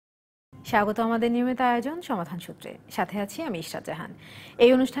স্বাগত আমাদের নিয়মিত আয়োজন সমাধান সূত্রে। সাথে আছি আমি ইশরাত জাহান। এই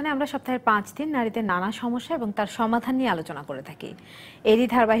অনুষ্ঠানে আমরা সপ্তাহের 5 দিন নারীদের নানা সমস্যা এবং তার সমাধান নিয়ে আলোচনা করে থাকি। এরই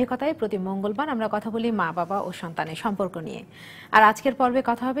ধারাবাহিকতায় প্রতি মঙ্গলবার আমরা কথা বলি মা বাবা ও সন্তানের সম্পর্ক নিয়ে। আর আজকের পর্বে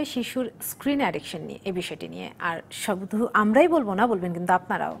কথা হবে শিশুর স্ক্রিন অ্যাডিকশন নিয়ে, এই বিষয়টি নিয়ে। আর শুধু আমরাই বলবো না, বলবেন কিন্তু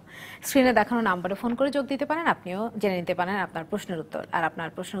আপনারাও। স্ক্রিনে দেখানো নাম্বারে ফোন করে যোগ দিতে পারেন, আপনিও জেনে নিতে পারেন আপনার প্রশ্নের উত্তর। আর আপনার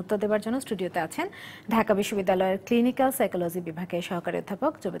প্রশ্নের উত্তর দেওয়ার জন্য স্টুডিওতে আছেন ঢাকা বিশ্ববিদ্যালয়ের ক্লিনিক্যাল সাইকোলজি বিভাগের সহকারী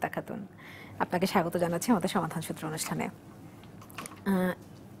অধ্যাপক জবিতা খাতুন। আপনাকে স্বাগত জানাচ্ছি আমাদের সমাধান সূত্র অনুষ্ঠানে।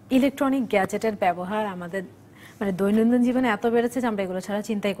 ইলেকট্রনিক গ্যাজেটের ব্যবহার আমাদের দৈনন্দিন জীবনে এত বেড়েছে যে আমরা এগুলো ছাড়া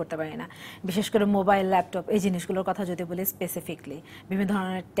চিন্তাই করতে পারি না। বিশেষ করে মোবাইল, ল্যাপটপ, এই জিনিসগুলোর কথা যদি বলি স্পেসিফিকলি, বিভিন্ন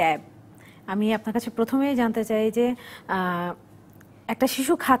ধরনের ট্যাব। আমি আপনার কাছে প্রথমেই জানতে চাই যে একটা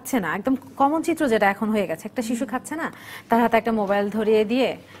শিশু খাচ্ছে না, একদম কমন চিত্র যেটা এখন হয়ে গেছে, একটা শিশু খাচ্ছে না, তার হাতে একটা মোবাইল ধরিয়ে দিয়ে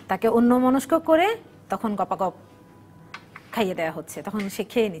তাকে অন্যমনস্ক করে তখন গপাগপ খাইয়ে দেওয়া হচ্ছে, তখন সে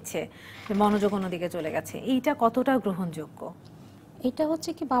খেয়ে নিচ্ছে, মনোযোগ অন্যদিকে চলে গেছে। এইটা কতটা গ্রহণযোগ্য? এটা হচ্ছে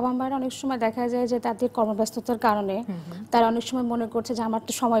কি, বাবা মায়ের অনেক সময় দেখা যায় যে তাদের কর্মব্যস্ততার কারণে তারা অনেক সময় মনে করছে যে আমার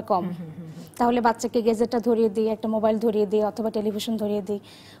তো সময় কম, তাহলে বাচ্চাকে গেজেটটা ধরিয়ে দিই, একটা মোবাইল ধরিয়ে দিই অথবা টেলিভিশন ধরিয়ে দিই,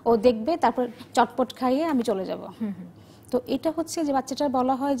 ও দেখবে, তারপর চটপট খাইয়ে আমি চলে যাব। তো এটা হচ্ছে যে বাচ্চাটার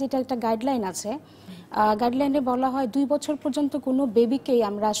বলা হয় যে এটা একটা গাইডলাইন আছে। গাইডলাইনে বলা হয় 2 বছর পর্যন্ত কোনো বেবিকেই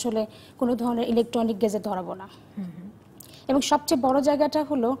আমরা আসলে কোনো ধরনের ইলেকট্রনিক গেজেট ধরাবো না। এবং সবচেয়ে বড় জায়গাটা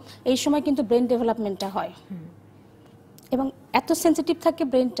হলো এই সময় কিন্তু ব্রেন ডেভেলপমেন্টটা হয় এবং এত সেন্সিটিভ থাকে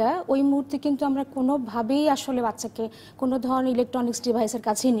ব্রেনটা, ওই মুহূর্তে কিন্তু আমরা কোনোভাবেই আসলে বাচ্চাকে কোনো ধরনের ইলেকট্রনিক্স ডিভাইসের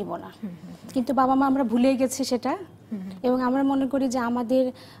কাছেই নিব না। কিন্তু বাবা মা আমরা ভুলে গেছি সেটা, এবং আমরা মনে করি যে আমাদের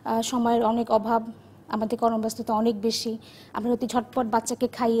সময়ের অনেক অভাব, আমাদের কর্মব্যস্ততা অনেক বেশি, আমরা অতি ঝটপট বাচ্চাকে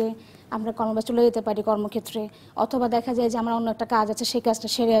খাইয়ে আমরা কর্মব্যস্ত চলে যেতে পারি কর্মক্ষেত্রে, অথবা দেখা যায় যে আমার অন্য একটা কাজ আছে সেই কাজটা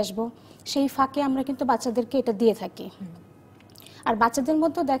সেরে আসবো, সেই ফাঁকে আমরা কিন্তু বাচ্চাদেরকে এটা দিয়ে থাকি। আর বাচ্চাদের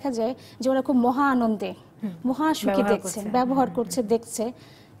মধ্যেও দেখা যায় যে ওরা খুব মহা আনন্দে, মহা সুখে দেখছে, ব্যবহার করছে, দেখছে,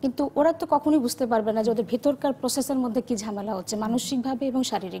 কিন্তু ওরা তো কখনোই বুঝতে পারবে না যে ওদের ভেতরকার প্রসেসের মধ্যে কি ঝামেলা হচ্ছে মানসিকভাবে এবং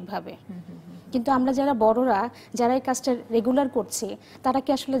শারীরিকভাবে। কিন্তু আমরা যারা বড়রা, যারা এই কাজটা রেগুলার করছি, তারা কি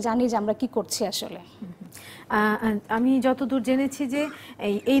আসলে জানি যে আমরা কি করছি আসলে? আমি যতদূর জেনেছি যে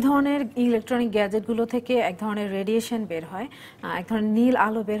এই ধরনের ইলেকট্রনিক গ্যাজেটগুলো থেকে এক ধরনের রেডিয়েশন বের হয়, এক ধরনের নীল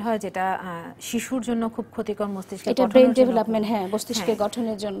আলো বের হয়, যেটা শিশুর জন্য খুব ক্ষতিকর, মস্তিষ্কের এটা ব্রেন ডেভেলপমেন্ট, হ্যাঁ, মস্তিষ্কের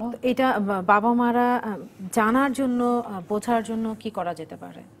গঠনের জন্য। এটা বাবা মারা জানার জন্য, বোঝার জন্য কি করা যেতে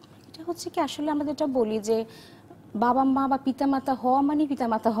পারে? এটা হচ্ছে কি, আসলে আমরা যেটা বলি যে বাবা মা বা পিতামাতা হওয়া মানে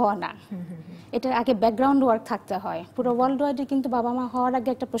পিতামাতা হওয়া না, এটার আগে ব্যাকগ্রাউন্ড ওয়ার্ক থাকতে হয়। পুরো ওয়ার্ল্ড ওয়াইডে কিন্তু বাবা মা হওয়ার আগে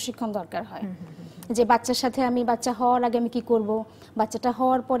একটা প্রশিক্ষণ দরকার হয় যে বাচ্চার সাথে আমি, বাচ্চা হওয়ার আগে আমি কি করব, বাচ্চাটা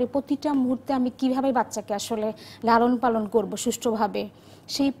হওয়ার পরে প্রতিটা মুহূর্তে আমি কিভাবে বাচ্চাকে আসলে লালন পালন করব সুষ্ঠুভাবে,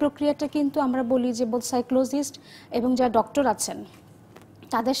 সেই প্রক্রিয়াটা কিন্তু আমরা বলি যে বোথ সাইকোলজিস্ট এবং যারা ডক্টর আছেন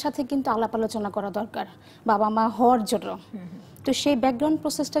তাদের সাথে কিন্তু আলাপ আলোচনা করা দরকার বাবা মা হওয়ার জন্য। তো সেই ব্যাকগ্রাউন্ড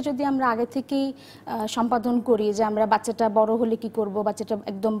প্রসেসটা যদি আমরা আগে থেকেই সম্পাদন করি, যে আমরা বাচ্চাটা বড় হলে কি করব, বাচ্চাটা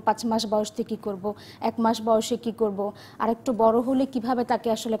একদম 5 মাস বয়সে কি করব, 1 মাস বয়সে কি করব, আর একটু বড় হলে কিভাবে তাকে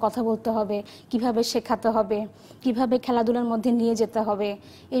আসলে কথা বলতে হবে, কিভাবে শেখাতে হবে, কিভাবে খেলাধুলার মধ্যে নিয়ে যেতে হবে,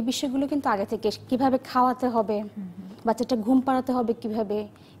 এই বিষয়গুলো কিন্তু আগে থেকে, কিভাবে খাওয়াতে হবে, বাচ্চাটা ঘুম পাড়াতে হবে কিভাবে,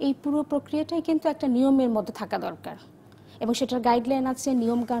 এই পুরো প্রক্রিয়াটাই কিন্তু একটা নিয়মের মধ্যে থাকা দরকার। এবং সেটার গাইডলাইন আছে,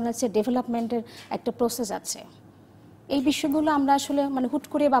 নিয়মকানুন আছে, ডেভেলপমেন্টের একটা প্রসেস আছে। এই বিষয়গুলো আমরা আসলে হুট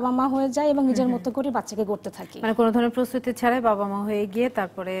করে বাবা মা হয়ে যায় এবং নিজের মতো করে বাচ্চাকে গড়তে থাকি, কোনো ধরনের প্রস্তুতি ছাড়াই বাবা মা হয়ে গিয়ে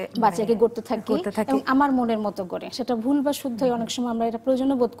তারপরে বাচ্চাকে গড়তে থাকি এবং আমার মনের মতো করে। সেটা ভুল বা শুদ্ধ অনেক সময় আমরা এটা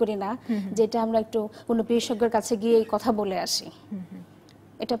প্রয়োজনও বোধ করি না, যেটা আমরা একটু কোনো বিশেষজ্ঞের কাছে গিয়ে কথা বলে আসি।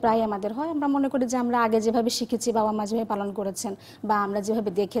 এটা প্রায় আমাদের হয়। আমরা মনে করি যে আমরা আগে যেভাবে শিখেছি, বাবা মা যেভাবে পালন করেছেন বা আমরা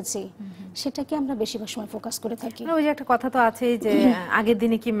যেভাবে দেখেছি, সেটাকে আমরা বেশিরভাগ সময় ফোকাস করে থাকি। ওই যে একটা কথা তো আছে যে আগের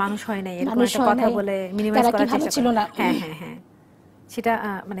দিনে কি মানুষ হয় নাই, এরকম একটা কথা বলে মিনিমাইজ করার চেষ্টা ছিল না। হ্যাঁ হ্যাঁ হ্যাঁ, সেটা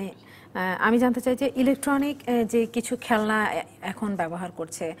আমি জানতে চাই যে ইলেকট্রনিক যে কিছু খেলনা এখন ব্যবহার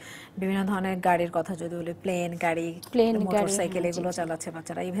করছে, বিভিন্ন ধরনের গাড়ির কথা যদি বলি, প্লেন গাড়ি, মোটরসাইকেল, এগুলো চালাচ্ছে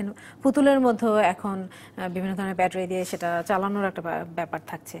বাচ্চারা। ইভেন পুতুলের মধ্যেও এখন বিভিন্ন ধরনের ব্যাটারি দিয়ে সেটা চালানোর একটা ব্যাপার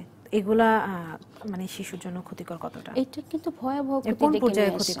থাকছে। এগুলা শিশুর জন্য ক্ষতিকর কতটা? এটা কিন্তু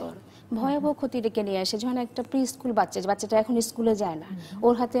ভয়াবহ ক্ষতি ডেকে নিয়ে আসে। যখন একটা প্রি স্কুল বাচ্চাটা এখন স্কুলে যায় না,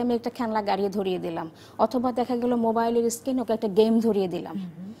 ওর হাতে আমি একটা খেলনা গাড়ি ধরিয়ে দিলাম, অথবা দেখা গেল মোবাইলের স্ক্রিন ওকে একটা গেম ধরিয়ে দিলাম,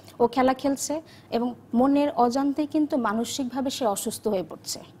 ও খেলা খেলছে এবং মনের অজান্তেই কিন্তু মানসিকভাবে সে অসুস্থ হয়ে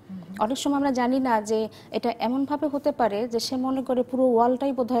পড়ছে। অনেক সময় আমরা জানি না যে এটা এমনভাবে হতে পারে যে সে মনে করে পুরো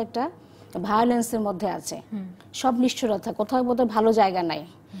ওয়ার্ল্ডটাই বোধহয় একটা ভায়োলেন্সের মধ্যে আছে, সব নিষ্ঠুরতা, কোথাও বোধহয় ভালো জায়গা নাই,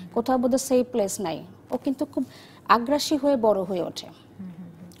 কোথাও বোধহয় সেফ প্লেস নাই। ও কিন্তু খুব আগ্রাসী হয়ে বড় হয়ে ওঠে।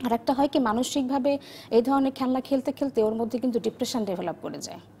 আর একটা হয় কি, মানসিকভাবে এই ধরনের খেলনা খেলতে খেলতে ওর মধ্যে কিন্তু ডিপ্রেশন ডেভেলপ করে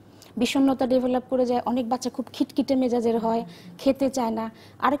যায়। বিষণ্ণতা ডেভেলপ করে যায়, অনেক বাচ্চা খুব খিটখিটে মেজাজের হয়, খেতে চায় না।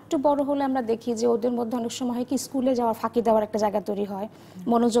 আরেকটু বড় হলে আমরা দেখি যে ওদের মধ্যে অনেক সময় হয় কি স্কুলে যাওয়ার ফাঁকি দেওয়ার একটা জায়গা তৈরি হয়,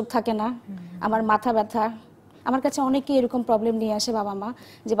 মনোযোগ থাকে না, আমার মাথা ব্যথা। আমার কাছে অনেকেই এরকম প্রবলেম নিয়ে আসে বাবা মা,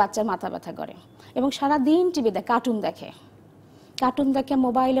 যে বাচ্চার মাথা ব্যথা করে এবং সারা দিন টিভি দেখে, কার্টুন দেখে,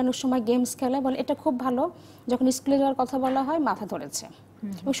 মোবাইল, অনেক সময় গেমস খেলে, বলে এটা খুব ভালো। যখন স্কুলে যাওয়ার কথা বলা হয় মাথা ধরেছে,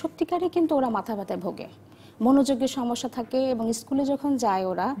 এবং সত্যিকারই কিন্তু ওরা মাথা ব্যথায় ভোগে, মনোযোগের সমস্যা থাকে। এবং স্কুলে যখন যায়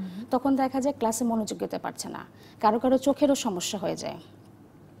ওরা, তখন দেখা যায় ক্লাসে মনোযোগ দিতে পারছে না, কারো কারো চোখেরও সমস্যা হয়ে যায়।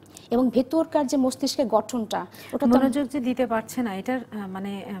 এবং ভেতরকার যে মস্তিষ্কের গঠনটা, ওটা মনোযোগ যে দিতে পারছে না, এটার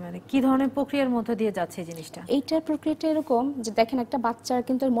মানে কি ধরনের প্রক্রিয়ার মধ্য দিয়ে যাচ্ছে এই জিনিসটা? এইটার প্রক্রিয়াটা এরকম যে দেখেন, একটা বাচ্চার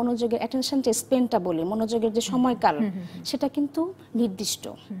কিন্তু মনোযোগের অ্যাটেনশন স্পেনটা বলি, মনোযোগের যে সময়কাল, সেটা কিন্তু নির্দিষ্ট।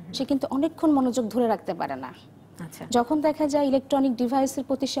 সে কিন্তু অনেকক্ষণ মনোযোগ ধরে রাখতে পারে না। যখন দেখা যায় ইলেকট্রনিক ডিভাইসের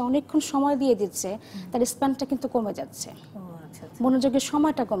প্রতি সে অনেকক্ষণ সময় দিয়ে দিচ্ছে, তার স্প্যানটা কিন্তু কমে যাচ্ছে, মনোযোগের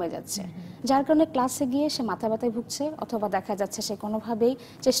সময়টা কমে যাচ্ছে, যার কারণে ক্লাসে গিয়ে সে মাথা ব্যথায় ভুগছে, অথবা দেখা যাচ্ছে সে কোনোভাবেই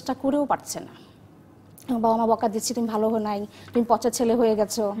চেষ্টা করেও পারছে না। বাবা মা বকা দিচ্ছি, তুমি ভালো নাই, তুমি পচা ছেলে হয়ে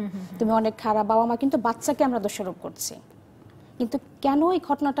গেছো, তুমি অনেক খারাপ। বাবা মা কিন্তু বাচ্চাকে আমরা দোষারোপ করছি, কিন্তু কেন এই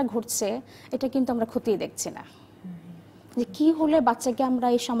ঘটনাটা ঘটছে এটা কিন্তু আমরা খতিয়ে দেখছি না, যে কি হলে বাচ্চাকে আমরা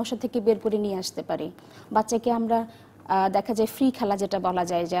এই সমস্যা থেকে বের করে নিয়ে আসতে পারি। বাচ্চাকে আমরা দেখা যায় ফ্রি খেলা, যেটা বলা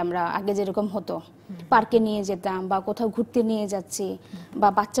যায়, যে আমরা আগে যেরকম হতো পার্কে নিয়ে যেতাম বা কোথাও ঘুরতে নিয়ে যাচ্ছি, বা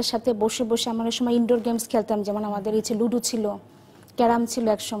বাচ্চার সাথে বসে বসে আমরা সময় ইনডোর গেমস খেলতাম, যেমন আমাদের এই লুডো ছিল, ক্যারাম ছিল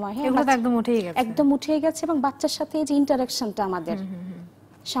এক সময়। হ্যাঁ, একদম উঠেই গেছে। এবং বাচ্চার সাথে এই যে ইন্টারাকশনটা আমাদের,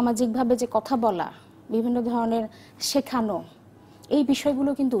 সামাজিকভাবে যে কথা বলা, বিভিন্ন ধরনের শেখানো, এই বিষয়গুলো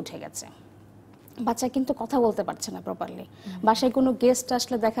কিন্তু উঠে গেছে। বাচ্চা কিন্তু কথা বলতে পারছে না প্রপারলি। বাসায় কোনো গেস্ট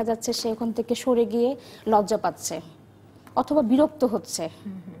আসলে দেখা যাচ্ছে সে ওখান থেকে সরে গিয়ে লজ্জা পাচ্ছে, অথবা বিরক্ত হচ্ছে,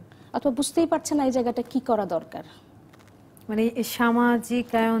 অথবা বুঝতেই পারছে না এই জায়গাটা কি করা দরকার। মানে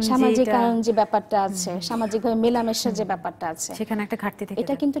সামাজিকায়ন যে ব্যাপারটা আছে, সামাজিকভাবে মেলামেশার যে ব্যাপারটা আছে, সেখানে একটা ঘাটতি থেকে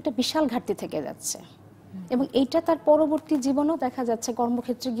এটা কিন্তু একটা বিশাল ঘাটতি থেকে যাচ্ছে। এবং এইটা তার পরবর্তী জীবনেও দেখা যাচ্ছে,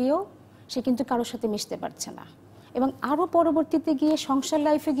 কর্মক্ষেত্রে গিয়েও সে কিন্তু কারোর সাথে মিশতে পারছে না, এবং আরো পরবর্তীতে গিয়ে সংসার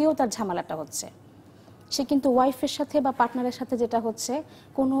লাইফে গিয়েও তার ঝামেলাটা হচ্ছে। সে কিন্তু ওয়াইফের সাথে বা পার্টনারের সাথে যেটা হচ্ছে,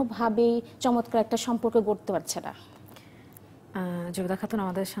 কোনোভাবেই চমৎকার একটা সম্পর্ক গড়তে পারছে না। জুবেদা খাতুন,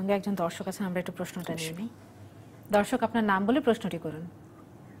 আমাদের সঙ্গে একজন দর্শক আছেন, আমরা একটু প্রশ্নটা নিয়ে নিই। দর্শক, আপনার নাম বলে প্রশ্নটি করুন।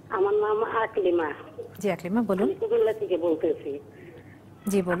 আমার নাম আকলিমা। জি আকলিমা, বলুন। কুমিল্লা থেকে বলতেছি।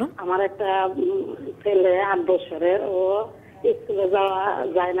 জি বলুন। আমার একটা ছেলে 8 বছরের, ও স্কুলে যাওয়া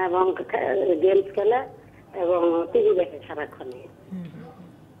যায় না এবং গেমস খেলে এবং টিভি দেখে সারাক্ষণই।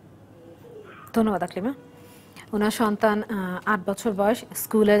 ধন্যবাদ আকলিমা। ওনার সন্তান 8 বছর বয়স,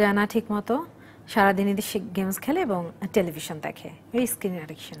 স্কুলে যায় না ঠিক মতো, সারাদিনই গেমস খেলে এবং টেলিভিশন দেখে, এই স্ক্রিন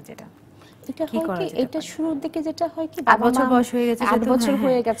অ্যাডিকশন যেটা। এটা শুরুর দিকে যেটা হয় কি, 8 বছর বয়স হয়ে গেছে, 8 বছর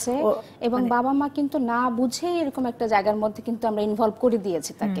হয়ে গেছে, এবং বাবা মা কিন্তু না বুঝে এরকম একটা জায়গার মধ্যে কিন্তু আমরা ইনভলভ করে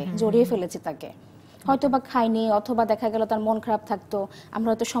দিয়েছি, তাকে জড়িয়ে ফেলেছি। তাকে হয়তো বা খায়নি, অথবা দেখা গেল তার মন খারাপ থাকতো, আমরা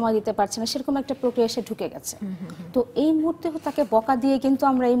হয়তো সময় দিতে পারছি না, সেরকম একটা প্রক্রিয়া সে ঢুকে গেছে। তো এই মুহূর্তে তাকে বকা দিয়ে কিন্তু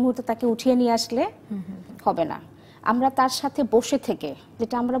আমরা এই মুহূর্তে তাকে উঠিয়ে নিয়ে আসলে হবে না। আমরা তার সাথে বসে থেকে,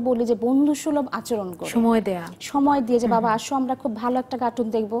 যেটা আমরা বলি যে বন্ধুসুলভ আচরণ করে, সময় দিয়ে, যে বাবা আসো আমরা খুব ভালো একটা কার্টুন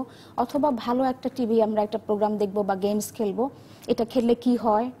দেখবো, অথবা ভালো একটা টিভি আমরা একটা প্রোগ্রাম দেখবো বা গেমস খেলবো, এটা খেললে কি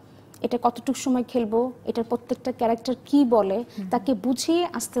হয়, এটা কতটুকু সময় খেলবো, এটার প্রত্যেকটা ক্যারেক্টার কি বলে, তাকে বুঝিয়ে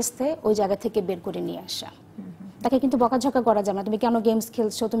আস্তে আস্তে ওই জায়গা থেকে বের করে নিয়ে আসা। তাকে কিন্তু বকাঝকা করা যাবে না, তুমি কেন গেমস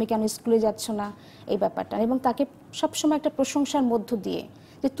খেলছো, তুমি কেন স্কুলে যাচ্ছ না, এই ব্যাপারটা। এবং তাকে সবসময় একটা প্রশংসার মধ্য দিয়ে,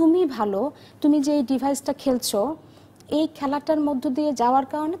 যে তুমি ভালো, তুমি যে এই ডিভাইসটা খেলছো, এই খেলাটার মধ্য দিয়ে যাওয়ার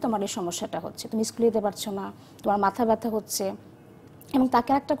কারণে তোমার এই সমস্যাটা হচ্ছে, তুমি স্কুলে যেতে পারছো না, তোমার মাথা ব্যথা হচ্ছে। এবং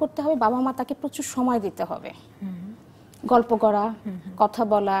তাকে একটা করতে হবে, বাবা মা তাকে প্রচুর সময় দিতে হবে, গল্প করা, কথা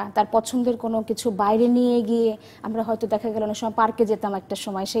বলা, তার পছন্দের কোনো কিছু বাইরে নিয়ে গিয়ে, আমরা হয়তো দেখা গেল অনেক সময় পার্কে যেতাম একটা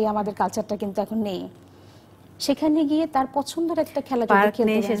সময়, সেই আমাদের কালচারটা কিন্তু এখন নেই। সেখানে গিয়ে তার পছন্দের একটা খেলা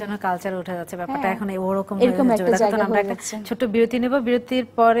খেলতে, সেজন্য কালচার উঠে যাচ্ছে, ব্যাপারটা এখন ওরকম হয়ে যাচ্ছে। আমরা একটা ছোট বিরতি নেব, বিরতির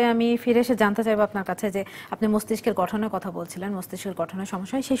পরে আমি ফিরে এসে জানতে চাইবো আপনার কাছে, যে আপনি মস্তিষ্কের গঠনের কথা বলছিলেন, মস্তিষ্কের গঠনের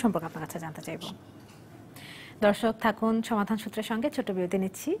সমস্যা হয়, সেই সম্পর্কে আপনার কাছে জানতে চাইবো। দর্শক থাকুন সমাধান সূত্রের সঙ্গে, ছোট বিরতি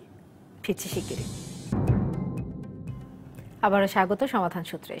নিচ্ছি, ফিরছি শিগগিরই। আবারও স্বাগত সমাধান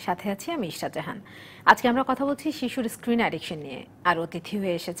সূত্রে, সাথে আছি আমি ইশরাত জাহান। আজকে আমরা কথা বলছি শিশুর স্ক্রিন অ্যাডিকশন নিয়ে। আর অতিথি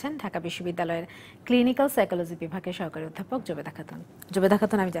হয়ে এসেছেন ঢাকা বিশ্ববিদ্যালয়ের ক্লিনিক্যাল সাইকোলজি বিভাগের সহকারী অধ্যাপক জুবেদা খাতুন। জুবেদা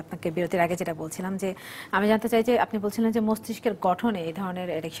খাতুন, আমি আপনাকে বিরতির আগে যেটা বলছিলাম, যে আমি জানতে চাই যে আপনি বলছিলেন যে মস্তিষ্কের গঠনে, এই ধরনের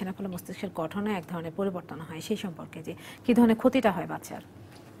অ্যাডিকশনের ফলে মস্তিষ্কের গঠনে এক ধরনের পরিবর্তন হয়, সেই সম্পর্কে যে কি ধরনের ক্ষতিটা হয় বাচ্চার।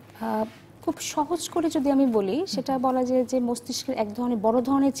 খুব সহজ করে যদি আমি বলি, সেটা বলা যায় যে মস্তিষ্কের এক ধরনের বড়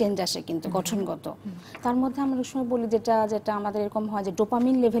ধরনের চেঞ্জ আসে কিন্তু গঠনগত। তার মধ্যে আমরা অনেক সময় বলি যেটা আমাদের এরকম হয় যে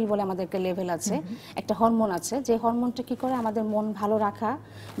ডোপামিন লেভেল বলে আমাদের একটা লেভেল আছে, একটা হরমোন আছে, যে হরমোনটা কি করে আমাদের মন ভালো রাখা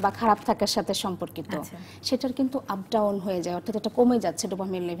বা খারাপ থাকার সাথে সম্পর্কিত। সেটার কিন্তু আপ ডাউন হয়ে যায়, অর্থাৎ এটা কমে যাচ্ছে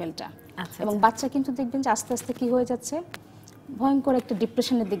ডোপামিন লেভেলটা। এবং বাচ্চা কিন্তু দেখবেন যে আস্তে আস্তে কি হয়ে যাচ্ছে, ভয়ঙ্কর একটা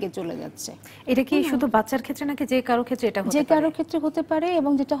ডিপ্রেশনের দিকে চলে যাচ্ছে। এটা কি শুধু বাচ্চার ক্ষেত্রে নাকি যে কারো ক্ষেত্রে এটা হতে পারে? যে কারো ক্ষেত্রে হতে পারে,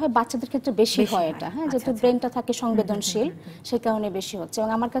 এবং যেটা হয় বাচ্চাদের ক্ষেত্রে বেশি হয় এটা। হ্যাঁ, যেহেতু ব্রেনটা থাকে সংবেদনশীল, সেই কারণে বেশি হচ্ছে।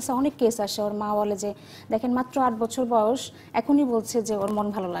 এবং আমার কাছে অনেক কেস আসে, ওর মা বলে যে দেখেন মাত্র 8 বছর বয়স, এখনই বলছে যে ওর মন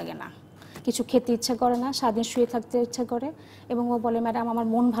ভালো লাগে না, কিছু খেতে ইচ্ছা করে না, সারাদিন শুয়ে থাকতে ইচ্ছা করে, এবং ও বলে ম্যাডাম আমার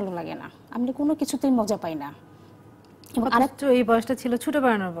মন ভালো লাগে না, আমি কোনো কিছুতেই মজা পাই না। এবং আরেকটা এই বয়সটা ছিল ছুটে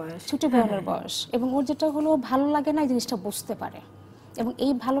বেড়ানোর বয়স, ছুটে বেড়ানোর বয়স। এবং ওর যেটা হলো ভালো লাগে না, এই জিনিসটা বুঝতে পারে। এবং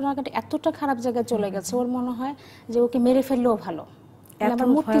এই ভালো লাগাটা এতটা খারাপ জায়গায় চলে গেছে, ওর মনে হয় যে ওকে মেরে ফেললেও ভালো, আমার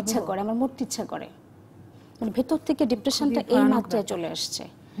মরতে ইচ্ছা করে, আমার মরতে ইচ্ছা করে। মানে ভেতর থেকে ডিপ্রেশনটা এই মাত্রায় চলে আসছে।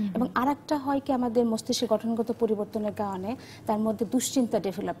 এবং আরেকটা হয় কি, আমাদের মস্তিষ্কের গঠনগত পরিবর্তনের কারণে তার মধ্যে দুশ্চিন্তা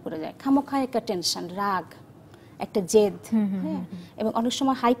ডেভেলপ করে যায়, খামোখায় একটা টেনশন, রাগ, একটা জেদ। হ্যাঁ, এবং অনেক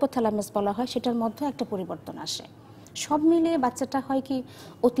সময় হাইপোথ্যালামাস বলা হয়, সেটার মধ্যে একটা পরিবর্তন আসে। সব মিলিয়ে বাচ্চাটা হয় কি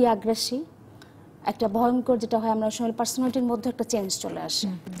অতি আগ্রাসী, একটা ভয়ঙ্কর যেটা হয়, আমরা সময় পার্সোনালিটির মধ্যে একটা চেঞ্জ চলে আসে।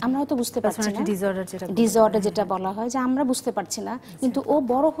 আমরা হয়তো বুঝতে পারছি না, ডিসঅর্ডার যেটা বলা হয়, যে আমরা বুঝতে পারছি না, কিন্তু ও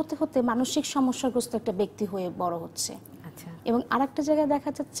বড় হতে হতে মানসিক সমস্যাগ্রস্ত একটা ব্যক্তি হয়ে বড় হচ্ছে। এবং আরেকটা জায়গায়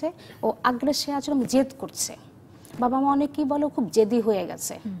দেখা যাচ্ছে ও আগ্রাসী আচরণ, জেদ করছে। বাবা মা অনেকেই বলে খুব জেদি হয়ে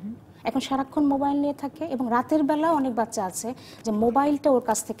গেছে, এখন সারাক্ষণ মোবাইল নিয়ে থাকে। এবং রাতের বেলা অনেক বাচ্চা আছে যে মোবাইলটা ওর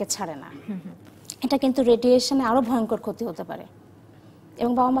কাছ থেকে ছাড়ে না। এটা কিন্তু রেডিয়েশনে আরো ভয়ঙ্কর ক্ষতি হতে পারে।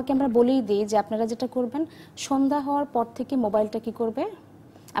 এবং বাবা মাকে আমরা বলেই দিই যে আপনারা যেটা করবেন, সন্ধ্যা হওয়ার পর থেকে মোবাইলটা কি করবে,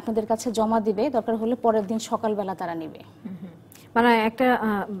 আপনাদের কাছে জমা দিবে, দরকার হলে পরের দিন সকালবেলা তারা নেবে। মানে একটা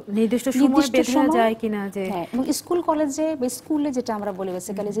নির্দিষ্ট সময় বেঁধে যায় কিনা যে, হ্যাঁ। এবং স্কুল কলেজে বা স্কুলে যেটা আমরা বলি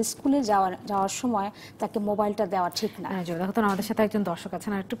বেসিক্যালি, যে স্কুলে যাওয়ার সময় তাকে মোবাইলটা দেওয়া ঠিক না। দেখুন আমাদের সাথে একজন দর্শক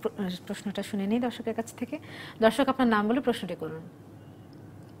আছেন, আর একটু প্রশ্নটা শুনে নিই দর্শকের কাছ থেকে। দর্শক, আপনার নাম বলে প্রশ্নটি করুন।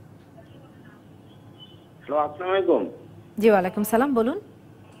 হ্যালো, আসসালামু আলাইকুম। জি, ওয়ালাইকুম সালাম, বলুন।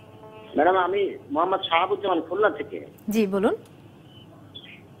 ম্যাডাম, আমি মোহাম্মদ শাহাবুজ্জামান, খুলনা থেকে। জি, বলুন।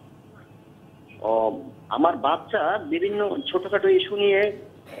 আমার বাচ্চা বিভিন্ন ছোটখাটো ইস্যু নিয়ে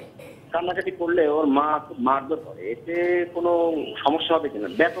কান্নাকাটি করলে ওর মা খুব মারধর করে, এতে কোনো সমস্যা হবে কিনা?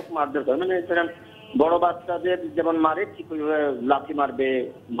 ব্যাপক মারধর করে, মানে বড় বাচ্চাদের যেমন মারে ঠিক ওইভাবে লাথি মারবে,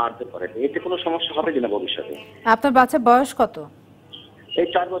 মারধর করে, এতে কোনো সমস্যা হবে কিনা ভবিষ্যতে? আপনার বাচ্চার বয়স কত? এই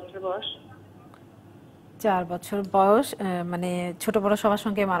 4 বছর বয়স। 4 বছর বয়স, মানে ছোট বড় সবার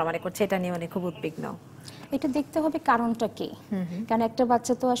সঙ্গে মারামারি করছে, এটা নিয়ে উনি খুব উদ্বিগ্ন। এটা দেখতে হবে কারণটা কি, কারণ একটা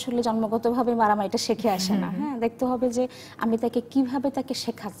বাচ্চা তো আসলে জন্মগতভাবে মারামারিটা শিখে আসে না। হ্যাঁ, দেখতে হবে যে আমি তাকে কিভাবে তাকে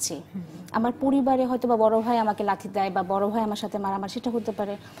শেখাচ্ছি। আমার পরিবারে হয়তো বা বড় ভাই আমাকে লাথি দেয়, বা বড় ভাই আমার সাথে মারামারি, সেটা হতে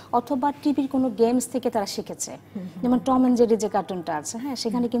পারে। অথবা টিভির কোনো গেমস থেকে তারা শিখেছে, যেমন টম এন্ড জেরি যে কার্টুনটা আছে, হ্যাঁ,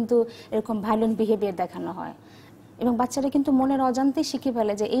 সেখানে কিন্তু এরকম ভায়োলেন্ট বিহেভিয়ার দেখানো হয়। এবং বাচ্চারা কিন্তু মনের অজান্তেই শিখে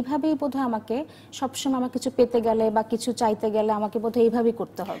ফেলে যে এইভাবেই বোধহয় আমাকে সবসময় আমার কিছু পেতে গেলে বা কিছু চাইতে গেলে আমাকে বোধহয় এইভাবেই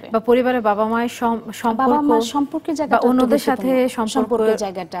করতে হবে। বা পরিবারের বাবা মায়ের সম্পর্কের জায়গাটা, অন্যদের সাথে সম্পর্কের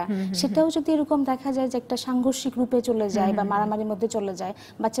জায়গাটা, সেটাও যদি এরকম দেখা যায় যে একটা সাংঘর্ষিক রূপে চলে যায় বা মারামারির মধ্যে চলে যায়,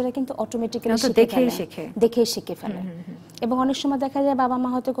 বাচ্চারা কিন্তু অটোমেটিক্যালি দেখেই শিখে ফেলে। এবং অনেক সময় দেখা যায় বাবা মা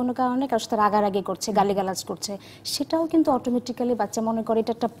হয়তো কোনো কারণে কারোর সাথে রাগারাগি করছে, গালিগালাজ করছে, সেটাও কিন্তু অটোমেটিক্যালি বাচ্চা মনে করে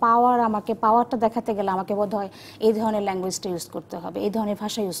এটা একটা পাওয়ার, আমাকে পাওয়ারটা দেখাতে গেলে আমাকে বোধহয় এই ধরনের ল্যাঙ্গুয়েজটা ইউজ করতে হবে, এই ধরনের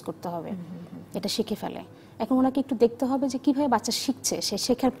ভাষা ইউজ করতে হবে, এটা শিখে ফেলে। এখন ওনাকে একটু দেখতে হবে যে কিভাবে বাচ্চা শিখছে, সে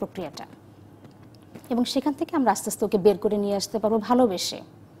শেখার প্রক্রিয়াটা, এবং সেখান থেকে আমরা আস্তে আস্তে ওকে বের করে নিয়ে আসতে পারবো ভালোবেসে।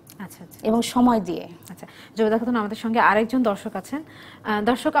 আচ্ছা, এবং সময় দিয়ে। আচ্ছা, দেখুন আমাদের সঙ্গে আরেকজন দর্শক আছেন।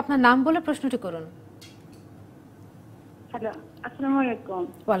 দর্শক, আপনার নাম বলে প্রশ্নটি করুন। হ্যালো, আসসালামু আলাইকুম।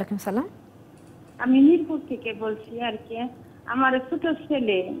 ওয়ালাইকুম সালাম। আমি মিরপুর থেকে বলছি আর কি। আমার ছোট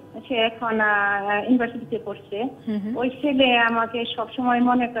ছেলে, সে এখন ইউনিভার্সিটিতে পড়ছে। ওই ছেলে আমাকে সব সময়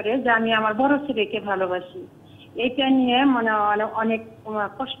মনে করে যে আমি আমার বড় ছেলেকে ভালোবাসি। এটা নিয়ে মনে অনেক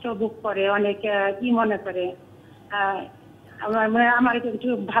কষ্ট ভোগ করে, অনেক মনে করে আমার একটু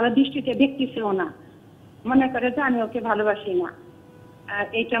ভালো দৃষ্টিতে দেখতেছেও না, মনে করে যে আমি ওকে ভালোবাসি না,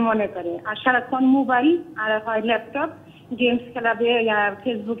 এইটা মনে করে। আর সারাক্ষণ মোবাইল আর হয় ল্যাপটপ, গেমস খেলাবে,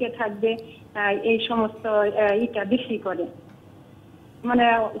 ফেসবুকে থাকবে, এই সমস্ত এটা বেশি করে। মানে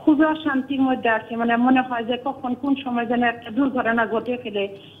খুবই অশান্তির মধ্যে আছে, মানে মনে হয় যে কখন কোন সময় যেন একটা দুর্ঘটনা ঘটে ফেলে,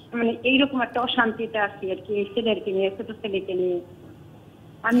 মানে এইরকম একটা অশান্তিতে আছি আর কি এই ছেলেকে নিয়ে, ছোট ছেলেকে নিয়ে।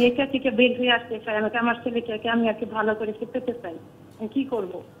 আমি এটা থেকে বের হয়ে আসতে চাই, আমাকে আমার ছেলেটাকে আমি আর কি ভালো করে পেতে চাই, কি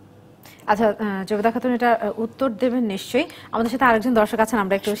করব? আচ্ছা, জবেদা খাতুন এটা উত্তর দেবেন নিশ্চয়ই। আমাদের সাথে আরেকজন দর্শক আছেন,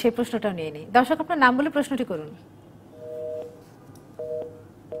 আমরা একটু সেই প্রশ্নটাও নিয়ে নিই। দর্শক, আপনার নাম বলে প্রশ্নটি করুন।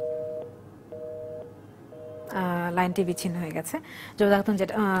 লাইনটি বিচ্ছিন্ন হয়ে গেছে। জবেদা খাতুন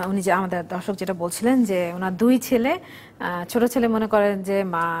যেটা উনি যে আমাদের দর্শক যেটা বলছিলেন যে ওনার দুই ছেলে, ছোট ছেলে মনে করেন যে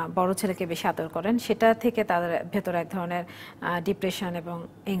মা বড় ছেলেকে বেশি আদর করেন, সেটা থেকে তাদের ভেতরে এক ধরনের ডিপ্রেশন এবং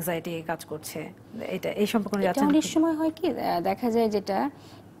এংজাইটি কাজ করছে। এটা এই সম্পর্কে যাচ্ছেন? অনেক সময় হয় কি দেখা যায় যেটা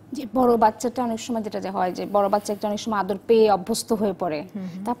যে বড় বাচ্চাটা অনেক সময় যেটা হয় যে বড় বাচ্চাটা অনেক সময় আদর পেয়ে অভ্যস্ত হয়ে পড়ে,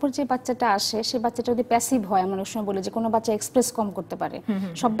 তারপর যে বাচ্চাটা আসে সেই বাচ্চাটা যদি প্যাসিভ হয়, আমরা অনেক সময় বলি যে কোনো বাচ্চা এক্সপ্রেস কম করতে পারে,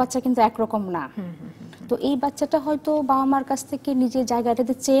 সব বাচ্চা কিন্তু একরকম না। তো এই বাচ্চাটা হয়তো বাবা মার কাছ থেকে নিজের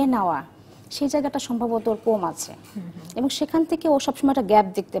জায়গাটাতে চেয়ে নেওয়া, সেই জায়গাটা সম্ভবত ওর কম আছে এবং সেখান থেকে ও সবসময় একটা গ্যাপ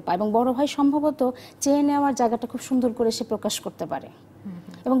দেখতে পায়, এবং বড় ভাই সম্ভবত চেয়ে নেওয়ার জায়গাটা খুব সুন্দর করে সে প্রকাশ করতে পারে।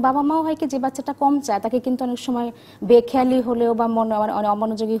 এবং বাবা মাও হয় কি যে বাচ্চাটা কম চায় তাকে কিন্তু অনেক সময় বেখেয়ালি হলেও বা মনে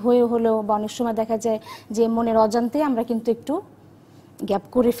অমনোযোগী হয়ে হলেও বা অনেক সময় দেখা যায় যে মনের অজান্তে আমরা কিন্তু একটু গ্যাপ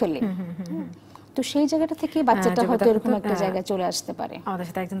করে ফেলি। তো সেই জায়গাটা থেকে বাচ্চাটা হয়তো এরকম একটা জায়গায় চলে আসতে পারে। আমাদের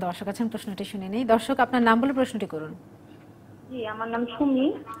সাথে একজন দর্শক আছেন, প্রশ্নটি শুনে নেই। দর্শক, আপনার নাম বলে প্রশ্নটি করুন। জি, আমার নাম সুমি।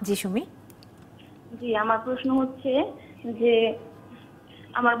 জি সুমি। জি, আমার প্রশ্ন হচ্ছে যে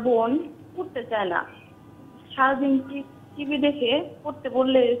আমার বোন পড়তে চায় না, সারাদিন টিভি দেখে পড়তে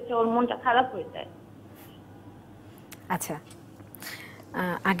বললে ওর মনটা খারাপ হয়ে যায়। আচ্ছা,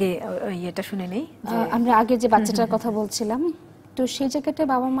 আগে এটা শুনে নেই। আমরা আগে যে বাচ্চাটার কথা বলছিলাম, তো সেই জায়গাটায়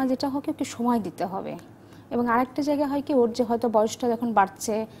বাবা মা যেটা হয় একটু সময় দিতে হবে। এবং আরেকটা জায়গা হয় কি ওর যে হয়তো বয়সটা যখন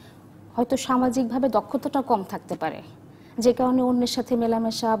বাড়ছে, হয়তো সামাজিকভাবে দক্ষতাটা কম থাকতে পারে, যে কারণে অন্যের সাথে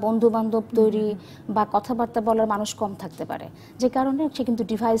মেলামেশা, বন্ধু বান্ধব তৈরি বা কথাবার্তা বলার মানুষ কম থাকতে পারে, যে কারণে সে কিন্তু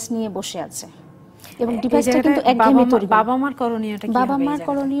ডিভাইস নিয়ে বসে আছে। এবং ডিভাইসটা কিন্তু একঘেয়েমি তৈরি করে। বাবা মার করণীয়টা কি হবে? বাবা মার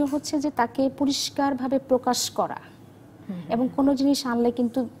করণীয় হচ্ছে যে তাকে পরিষ্কারভাবে প্রকাশ করা, এবং কোনো জিনিস আনলে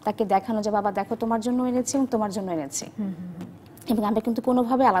কিন্তু তাকে দেখানো যে বাবা দেখো তোমার জন্য এনেছি এবং তোমার জন্য এনেছি, এবং আমরা কিন্তু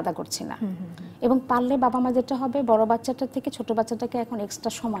কোনোভাবে আলাদা করছি না। এবং পারলে বাবা মা যেটা হবে বড় বাচ্চাটার থেকে ছোট বাচ্চাটাকে এখন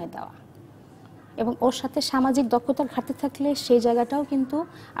এক্সট্রা সময় দেওয়া, এবং ওর সাথে সামাজিক দক্ষতার ঘাটতি থাকলে সেই জায়গাটাও কিন্তু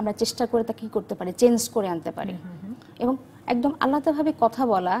আমরা চেষ্টা করে তাকে কি করতে পারি, চেঞ্জ করে আনতে পারি। এবং একদম আলাদাভাবে কথা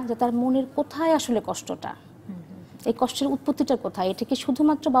বলা যে তার মনের কোথায় আসলে কষ্টটা, এই কষ্টের উৎপত্তিটা কোথায়, এটা কি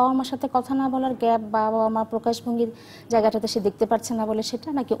শুধুমাত্র বাবা মার সাথে কথা না বলার গ্যাপ বা বাবা মা প্রকাশভঙ্গির জায়গাটাতে সে দেখতে পারছে না বলে সেটা,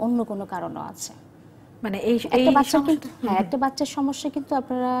 নাকি অন্য কোনো কারণও আছে? মানে এই একটা বাচ্চা কিন্তু একটা বাচ্চার সমস্যা কিন্তু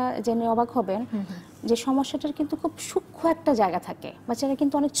আপনারা জেনে অবাক হবেন যে সমস্যাটার কিন্তু খুব সূক্ষ্ম একটা জায়গা থাকে, বাচ্চারা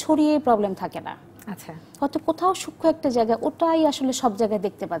কিন্তু অনেক ছড়িয়ে প্রবলেম থাকে না। আচ্ছা, হয়তো কোথাও সূক্ষ্ম একটা জায়গা, ওটাই আসলে সব জায়গায়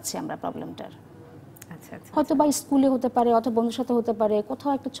দেখতে পাচ্ছি আমরা প্রবলেমটার। আচ্ছা, আচ্ছা, হয়তো বা স্কুলে হতে পারে অথবা বন্ধুর সাথে হতে পারে,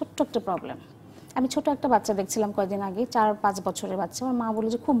 কোথাও একটা ছোট্ট একটা প্রবলেম। আমি ছোট একটা বাচ্চা দেখছিলাম কয়েকদিন আগে, 4-5 বছরের বাচ্চা, আমার মা বলে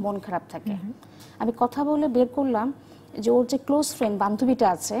যে খুব মন খারাপ থাকে। আমি কথা বলে বের করলাম যে ওর যে ক্লোজ ফ্রেন্ড বান্ধবীটা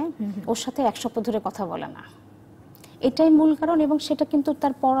আছে ওর সাথে 1 সপ্তাহ ধরে কথা বলে না, এটাই মূল কারণ। এবং সেটা কিন্তু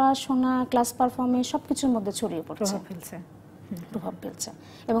তার পড়াশোনা, ক্লাস পারফরমেন্স সবকিছুর মধ্যে ছড়িয়ে পড়ছে, প্রভাব ফেলছে।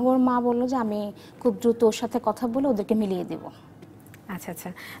 এবং ওর মা বললো যে আমি খুব দ্রুত ওর সাথে কথা বলে ওদেরকে মিলিয়ে দেব। আচ্ছা আচ্ছা,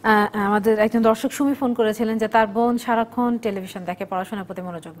 আমাদের একজন দর্শক সুমি ফোন করেছিলেন যে তার বোন সারাক্ষণ টেলিভিশন দেখে, পড়াশোনার প্রতি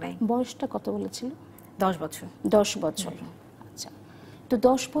মনোযোগ নাই। বয়সটা কত বলেছিল? 10 বছর। 10 বছর। আচ্ছা, তো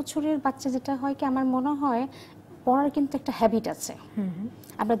 10 বছরের বাচ্চা যেটা হয় কি আমার মনে হয় পড়ার কিন্তু একটা হ্যাবিট আছে।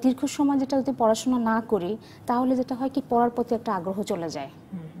 আমরা দীর্ঘ সময় যেটা যদি পড়াশোনা না করি তাহলে যেটা হয় কি পড়ার প্রতি একটা আগ্রহ চলে যায়।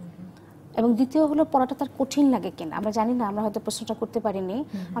 এবং দ্বিতীয় হলো পড়াটা তার কঠিন লাগে কিনা আমরা জানি না, আমরা হয়তো প্রশ্নটা করতে পারিনি।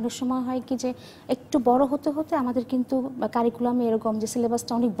 অনেক সময় হয় কি যে একটু বড় হতে হতে আমাদের কিন্তু কারিকুলামে এরকম যে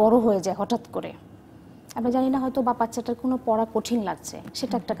সিলেবাসটা অনেক বড় হয়ে যায় হঠাৎ করে, আমরা জানি না হয়তো বা বাচ্চাটার কোনো পড়া কঠিন লাগছে,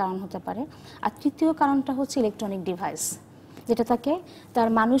 সেটা একটা কারণ হতে পারে। আর তৃতীয় কারণটা হচ্ছে ইলেকট্রনিক ডিভাইস, যেটা তাকে তার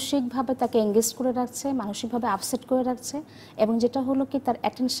মানসিকভাবে তাকে এঙ্গেজ করে রাখছে, মানসিকভাবে আপসেট করে রাখছে, এবং যেটা হলো কি তার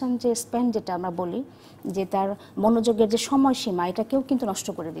অ্যাটেনশন যে স্প্যান যেটা আমরা বলি যে তার মনোযোগের যে সময়সীমা এটাকেও কিন্তু নষ্ট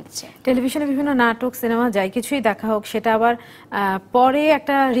করে দিচ্ছে। টেলিভিশনে বিভিন্ন নাটক, সিনেমা যাই কিছুই দেখা হোক সেটা আবার পরে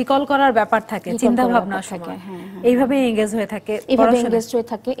একটা রিকল করার ব্যাপার থাকে, চিন্তা ভাবনার সময় এইভাবে এঙ্গেজ হয়ে থাকে, এইভাবে এঙ্গেজ হয়ে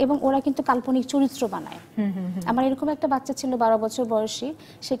থাকে। এবং ওরা কিন্তু কাল্পনিক চরিত্র বানায়। আমার এরকম একটা বাচ্চা ছিল 12 বছর বয়সী,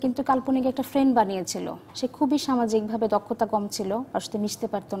 সে কিন্তু কাল্পনিক একটা ফ্রেন্ড বানিয়েছিল। সে খুবই সামাজিকভাবে দক্ষতা কম ছিল, ওর সাথে মিশতে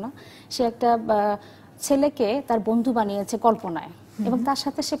পারতো না। সে একটা ছেলেকে তার বন্ধু বানিয়েছে কল্পনায়, এবং তার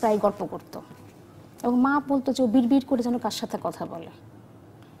সাথে সে প্রায় গল্প করতো। এবং মা বলতো যে ও বিড়বিড় করে যেন কার সাথে কথা বলে,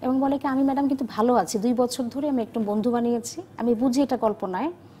 এবং বলে কি আমি ম্যাডাম কিন্তু ভালো আছি, 2 বছর ধরে আমি একটু বন্ধু বানিয়েছি, আমি বুঝি এটা কল্পনায়,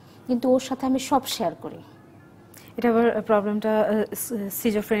 কিন্তু ওর সাথে আমি সব শেয়ার করি। এটা আবার প্রবলেমটা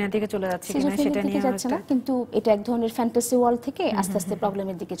সিজোফ্রেনিয়ার দিকে চলে যাচ্ছে কিনা সেটা নিয়ে যাচ্ছে না, কিন্তু এটা এক ধরনের ফ্যান্টাসি ওয়ার্ল্ড থেকে আস্তে আস্তে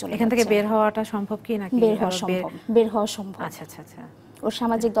প্রবলেমের দিকে চলে যাচ্ছে। এখান থেকে বের হওয়াটা সম্ভব কি নাকি? বের হওয়া সম্ভব। আচ্ছা আচ্ছা আচ্ছা। ওর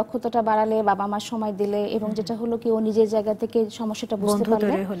সামাজিক দক্ষতাটা বাড়ালে, বাবা মা সময় দিলে, এবং যেটা হলো কি ও নিজের জায়গা থেকে সমস্যাটা বুঝতে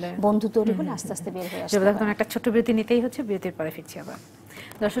পারলে, বন্ধু তৈরি হলে আস্তে আস্তে বের হয়ে আসবে। এখন একটা ছোট বিরতি নিতেই হচ্ছে, বিরতির পরে ফিরছি আবার।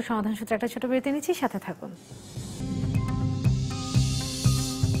 দর্শক, সমাধান সূত্রে একটা ছোট বিরতি নিচ্ছি, সাথে থাকুন।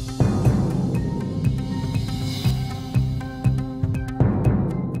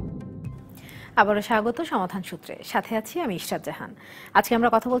 আবারও স্বাগত সমাধান সূত্রে, সাথে আছি আমি ইশরাত জাহান। আজকে আমরা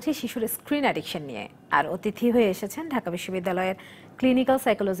কথা বলছি শিশুর স্ক্রিন অ্যাডিকশন নিয়ে, আর অতিথি হয়ে এসেছেন ঢাকা বিশ্ববিদ্যালয়ের ক্লিনিক্যাল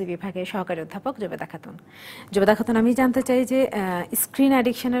সাইকোলজি বিভাগের সহকারী অধ্যাপক জুবেদা খাতুন। জুবেদা খাতুন, আমি জানতে চাই যে স্ক্রিন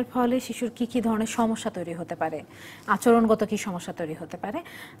অ্যাডিকশনের ফলে শিশুর কি কি ধরনের সমস্যা তৈরি হতে পারে, আচরণগত কি সমস্যা তৈরি হতে পারে,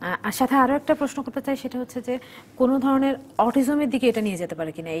 আর সাথে আরও একটা প্রশ্ন করতে চাই, সেটা হচ্ছে যে কোনো ধরনের অটিজমের দিকে এটা নিয়ে যেতে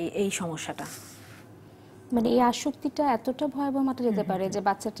পারে কিনা এই সমস্যাটা। মানে এই আসক্তিটা এতটা ভয়াবহ মাত্রা যেতে পারে যে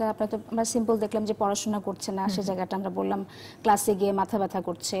বাচ্চাটা, আমরা সিম্পল দেখলাম যে পড়াশোনা করছে না, সে জায়গাটা আমরা বললাম ক্লাসে গিয়ে মাথা ব্যথা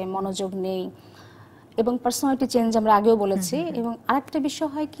করছে, মনোযোগ নেই, এবং পার্সোনালিটি চেঞ্জ আমরা আগেও বলেছি। এবং আরেকটা বিষয়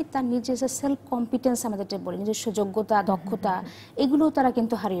হয় কি, তার নিজের যে সেলফ কম্পিটেন্স আমাদের যেটা বলি, নিজস্ব যোগ্যতা, দক্ষতা, এগুলোও তারা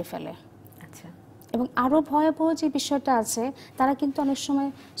কিন্তু হারিয়ে ফেলে। এবং আরও ভয়াবহ যে বিষয়টা আছে, তারা কিন্তু অনেক সময়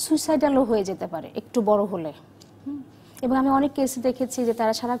সুইসাইডালও হয়ে যেতে পারে একটু বড় হলে। এবং আমি অনেক কেসে দেখেছি যে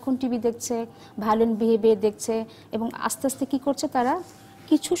তারা সারাক্ষণ টিভি দেখছে, ভায়োলেন্ট বিহেভিয়ার দেখছে, এবং আস্তে আস্তে কি করছে, তারা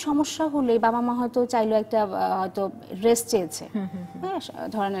কিছু সমস্যা হলে বাবা মা হয়তো চাইলো একটা হয়তো ড্রেস চেয়েছে, হ্যাঁ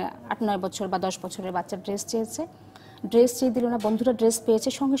ধরেন 8-9 বছর বা 10 বছরের বাচ্চা ড্রেস চেয়েছে, ড্রেস চেয়ে দিল না, বন্ধুরা ড্রেস পেয়েছে,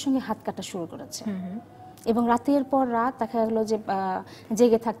 সঙ্গে সঙ্গে হাত কাটা শুরু করেছে। এবং রাতের পর রাত দেখা গেলো যে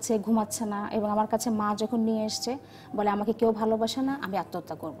জেগে থাকছে, ঘুমাচ্ছে না। এবং আমার কাছে মা যখন নিয়ে এসছে, বলে আমাকে কেউ ভালোবাসে না, আমি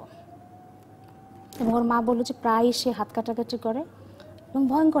আত্মহত্যা করব। এবং ওর মা বললো যে প্রায় সে হাত কাটাকাটি করে, এবং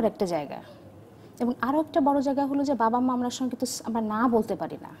ভয়ঙ্কর একটা জায়গা। এবং আরও একটা বড় জায়গা হলো যে বাবা মা আমরা সঙ্গে তো আমরা না বলতে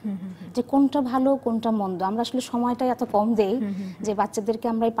পারি না যে কোনটা ভালো কোনটা মন্দ। আমরা আসলে সময়টাই এত কম দেই যে বাচ্চাদেরকে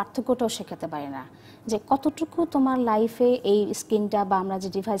আমরা এই পার্থক্যটাও শেখাতে পারি না, যে কতটুকু তোমার লাইফে এই স্ক্রিনটা বা আমরা যে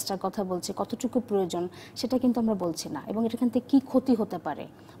ডিভাইসটার কথা বলছি কতটুকু প্রয়োজন, সেটা কিন্তু আমরা বলছি না। এবং এখান থেকে কী ক্ষতি হতে পারে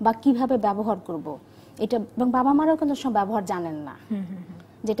বা কিভাবে ব্যবহার করব এটা, এবং বাবা মারাও কিন্তু সব ব্যবহার জানেন না,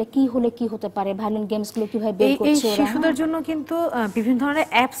 যেটা কি হলে কি হতে পারে, ভায়োলেন্ট গেমস গুলো কিভাবে বের করছে ওরা। শিশুদের জন্য কিন্তু বিভিন্ন ধরনের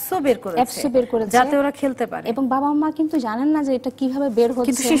অ্যাপসও বের করেছে যাতে ওরা খেলতে পারে, এবং বাবা মা কিন্তু জানেন না যে এটা কিভাবে বের হচ্ছে,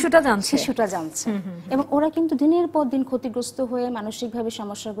 কিন্তু শিশুটা জানছে। এবং ওরা কিন্তু দিনের পর দিন ক্ষতিগ্রস্ত হয়ে, মানসিকভাবে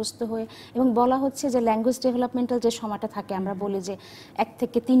সমস্যাগ্রস্ত হয়ে, এবং বলা হচ্ছে যে ল্যাঙ্গুয়েজ ডেভেলপমেন্টাল যে সময়টা থাকে, আমরা বলি যে 1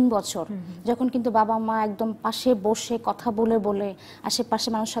 থেকে 3 বছর, যখন কিন্তু বাবা মা একদম পাশে বসে কথা বলে বলে আশেপাশে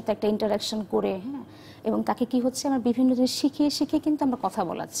মানুষের সাথে একটা ইন্টারাকশন করে, হ্যাঁ, এবং তাকে কি হচ্ছে আমরা বিভিন্ন জিনিস শিখিয়ে শিখিয়ে কিন্তু আমরা কথা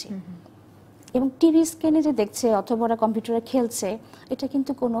বলাচ্ছি। এবং টিভি স্ক্রিনে যে দেখছে অথবা ওরা কম্পিউটারে খেলছে, এটা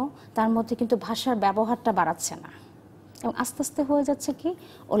কিন্তু কোনো তার মধ্যে কিন্তু ভাষার ব্যবহারটা বাড়াচ্ছে না, এবং আস্তে আস্তে হয়ে যাচ্ছে কি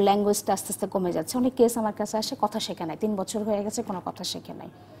ওর ল্যাঙ্গুয়েজটা আস্তে আস্তে কমে যাচ্ছে। অনেক কেস আমার কাছে আসে, কথা শেখে নাই, 3 বছর হয়ে গেছে, কোনো কথা শেখে নাই।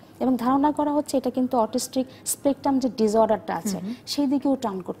 এবং ধারণা করা হচ্ছে এটা কিন্তু অটিস্টিক স্পেকট্রাম যে ডিসঅর্ডারটা আছে সেই দিকেও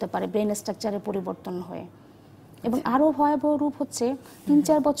টার্ন করতে পারে, ব্রেন স্ট্রাকচারের পরিবর্তন হয়ে। এবং আরও ভয়াবহ রূপ হচ্ছে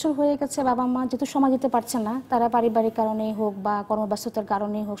 3-4 বছর হয়ে গেছে, বাবা মা যেহেতু সময় দিতে পারছে না, তারা পারিবারিক কারণেই হোক বা কর্মব্যস্ততার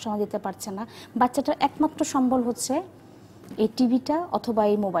কারণেই হোক সময় দিতে পারছে না, বাচ্চাটার একমাত্র সম্বল হচ্ছে এই টিভিটা অথবা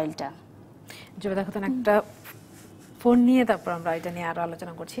এই মোবাইলটা। জুবেদা খাতুন, একটা ফোন নিয়ে তারপর আমরা এটা নিয়ে আরো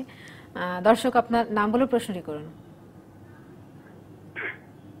আলোচনা করছি। দর্শক, আপনার নাম বলে প্রশ্নটি করুন।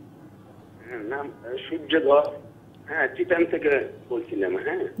 নাম সূর্যধর, হ্যাঁ চিটাং থেকে বলছিলাম।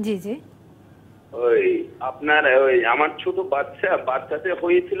 হ্যাঁ জি জি। ওই আপনার ওই আমার ছোট বাচ্চাতে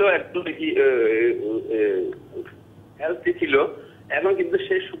হয়েছিল একটু হেলথি ছিল, এখন কিন্তু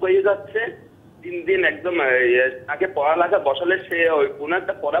সে শুকিয়ে যাচ্ছে দিন দিন একদম। তাকে পড়ালেখা বসালে সে ওই কোন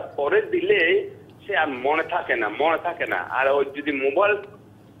একটা পড়া পরে দিলে সে আর মনে থাকে না। আর ওই যদি মোবাইল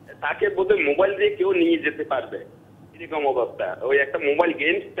তাকে বোধহয় মোবাইল দিয়ে কেউ নিয়ে যেতে পারবে এরকম অবস্থা। ওই একটা মোবাইল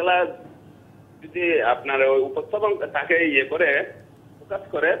গেমস খেলা যদি আপনার ওই উপস্থাপন তাকে ইয়ে করে ফোকাস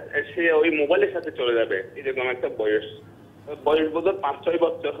করে, সে ওই মোবাইলের সাথে চলে যাবে এরকম একটা বয়স বোধহয় 5-6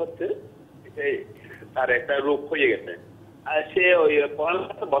 বছর হচ্ছে, তার একটা রোগ হয়ে গেছে। আর সে ওই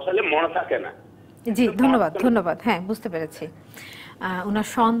পড়ালেখা বসালে মনে থাকে না। জি, ধন্যবাদ। হ্যাঁ, বুঝতে পেরেছি। ওনার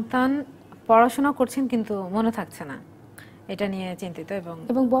সন্তান পড়াশোনা করছেন কিন্তু মনে থাকছে না, এটা নিয়ে চিন্তিত।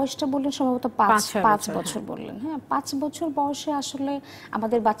 এবং বয়সটা বললেন সম্ভবত 5 বছর বললেন। হ্যাঁ, 5 বছর বয়সে আসলে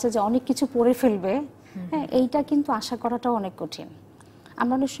আমাদের বাচ্চা যে অনেক কিছু পড়ে ফেলবে, হ্যাঁ, এইটা কিন্তু আশা করাটাও অনেক কঠিন।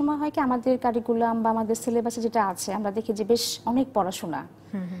 আমরা অনেক সময় হয় কি আমাদের কারিকুলাম বা আমাদের সিলেবাসে যেটা আছে আমরা দেখি যে বেশ অনেক পড়াশোনা,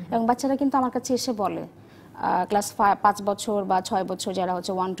 এবং বাচ্চারা কিন্তু আমার কাছে এসে বলে, ক্লাস 5 বছর বা 6 বছর যারা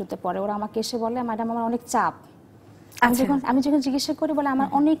হচ্ছে 1-2 পড়ে, ওরা আমাকে এসে বলে ম্যাডাম আমার অনেক চাপ। আমি যখন জিজ্ঞাসা করি বলে আমার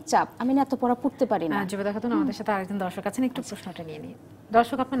অনেক চাপ, আমি না এত পড়া পড়তে পারি না। জুবেদা খাতুন, আমাদের সাথে আরেকজন দর্শক আছেন, একটু প্রশ্নটা নিয়ে নিই।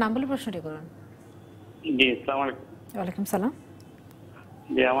 দর্শক, আপনার নাম বলে প্রশ্নটি করুন। জি, আসসালামু আলাইকুম। ওয়ালাইকুম সালাম।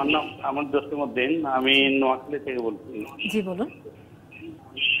 জি, আমার নাম জসিমউদ্দিন, আমি নোয়াখালী থেকে বলছি। জি বলুন।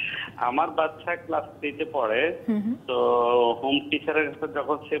 আমার বাচ্চা ক্লাস 3-তে পড়ে, তো হোম টিচারের কাছে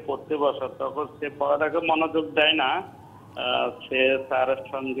যখন সে পড়তে বসে তখন সে পড়াটাকে মনোযোগ দেয় না, সে স্যারের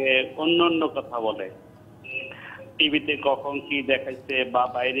সঙ্গে অন্য কথা বলে, টিভিতে কখন কি দেখাইছে বা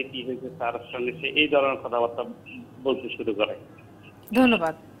বাইরে কি হয়েছে স্যারের সঙ্গে সে এই ধরনের কথাবার্তা বলতে শুরু করে।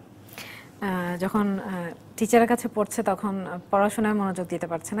 ধন্যবাদ। যখন টিচারের কাছে পড়ছে তখন পড়াশোনায় মনোযোগ দিতে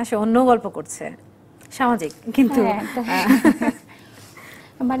পারছে না, সে অন্য গল্প করছে, সামাজিক কিন্তু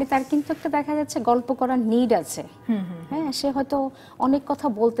মানে তার কিন্তু একটা দেখা যাচ্ছে গল্প করার নিড আছে। হ্যাঁ, সে হয়তো অনেক কথা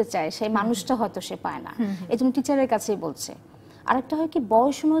বলতে চায়, সেই মানুষটা হয়তো সে পায় না, এই জন্য টিচারের কাছেই বলছে। আরেকটা হয় কি,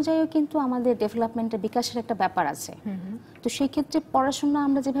 বয়স অনুযায়ীও কিন্তু আমাদের ডেভেলপমেন্টের বিকাশের একটা ব্যাপার আছে। তো সেই ক্ষেত্রে পড়াশোনা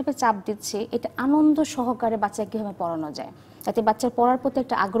আমরা যেভাবে চাপ দিচ্ছি, এটা আনন্দ সহকারে বাচ্চাকে কিভাবে পড়ানো যায়, যাতে বাচ্চার পড়ার প্রতি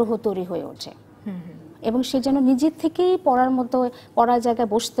একটা আগ্রহ তৈরি হয়ে ওঠে এবং সে যেন নিজের থেকেই পড়ার মতো, পড়ার জায়গায়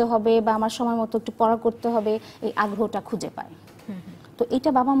বসতে হবে বা আমার সময় মতো একটু পড়া করতে হবে, এই আগ্রহটা খুঁজে পায়। তো এটা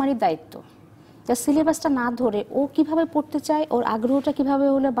বাবা মারই দায়িত্ব, যা সিলেবাসটা না ধরে ও কিভাবে পড়তে চায়, ওর আগ্রহটা কিভাবে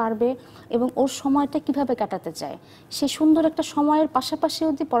হলে বাড়বে এবং ওর সময়টা কিভাবে কাটাতে চায়, সে সুন্দর একটা সময়ের পাশাপাশি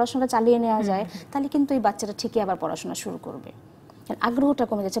যদি পড়াশোনাটা চালিয়ে নেওয়া যায়, তাহলে কিন্তু এই বাচ্চাটা ঠিকই আবার পড়াশোনা শুরু করবে। আগ্রহটা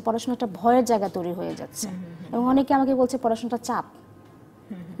কমে যাচ্ছে, পড়াশোনাটা ভয়ের জায়গা তৈরি হয়ে যাচ্ছে। এবং অনেকে আমাকে বলছে পড়াশোনাটা চাপ,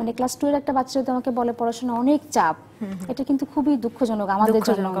 মানে ক্লাস 2 এর একটা বাচ্চা যদি আমাকে বলে পড়াশোনা অনেক চাপ, এটা কিন্তু খুবই দুঃখজনক আমাদের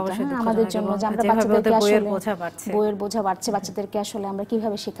জন্য, আমাদের জন্য যে আমরা বাচ্চাদেরকে আসলে বইয়ের বোঝা বাড়ছে, বাচ্চাদেরকে আসলে আমরা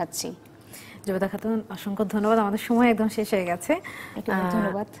কিভাবে শেখাচ্ছি। জুবেদা খাতুন, অসংখ্য ধন্যবাদ। আমাদের সময় একদম শেষ হয়ে গেছে।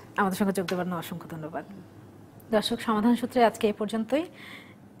 ধন্যবাদ। আমাদের সঙ্গে যোগ দেওয়ার জন্য অসংখ্য ধন্যবাদ। দর্শক, সমাধান সূত্রে আজকে এই পর্যন্তই।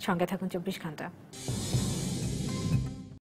 সঙ্গে থাকুন 24 ঘন্টা।